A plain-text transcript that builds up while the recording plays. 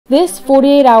This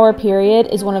 48-hour period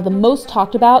is one of the most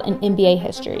talked about in NBA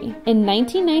history. In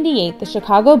 1998, the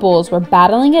Chicago Bulls were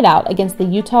battling it out against the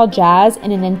Utah Jazz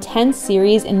in an intense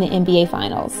series in the NBA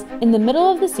Finals. In the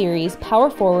middle of the series, power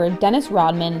forward Dennis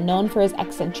Rodman, known for his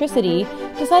eccentricity,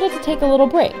 decided to take a little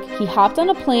break. He hopped on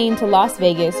a plane to Las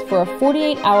Vegas for a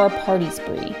 48-hour party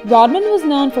spree. Rodman was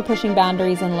known for pushing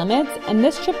boundaries and limits, and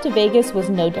this trip to Vegas was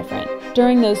no different.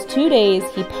 During those 2 days,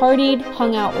 he partied,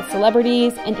 hung out with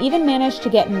celebrities, and even managed to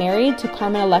get married to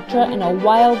Carmen Electra in a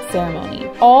wild ceremony,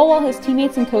 all while his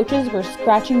teammates and coaches were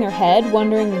scratching their head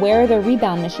wondering where their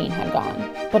rebound machine had gone.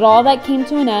 But all that came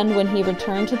to an end when he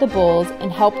returned to the Bulls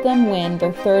and helped them win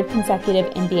their third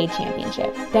consecutive NBA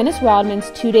championship. Dennis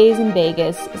Rodman's 2 days in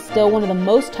Vegas is still one of the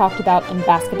most talked about in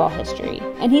basketball history,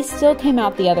 and he still came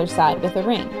out the other side with a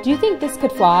ring. Do you think this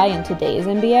could fly in today's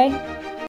NBA?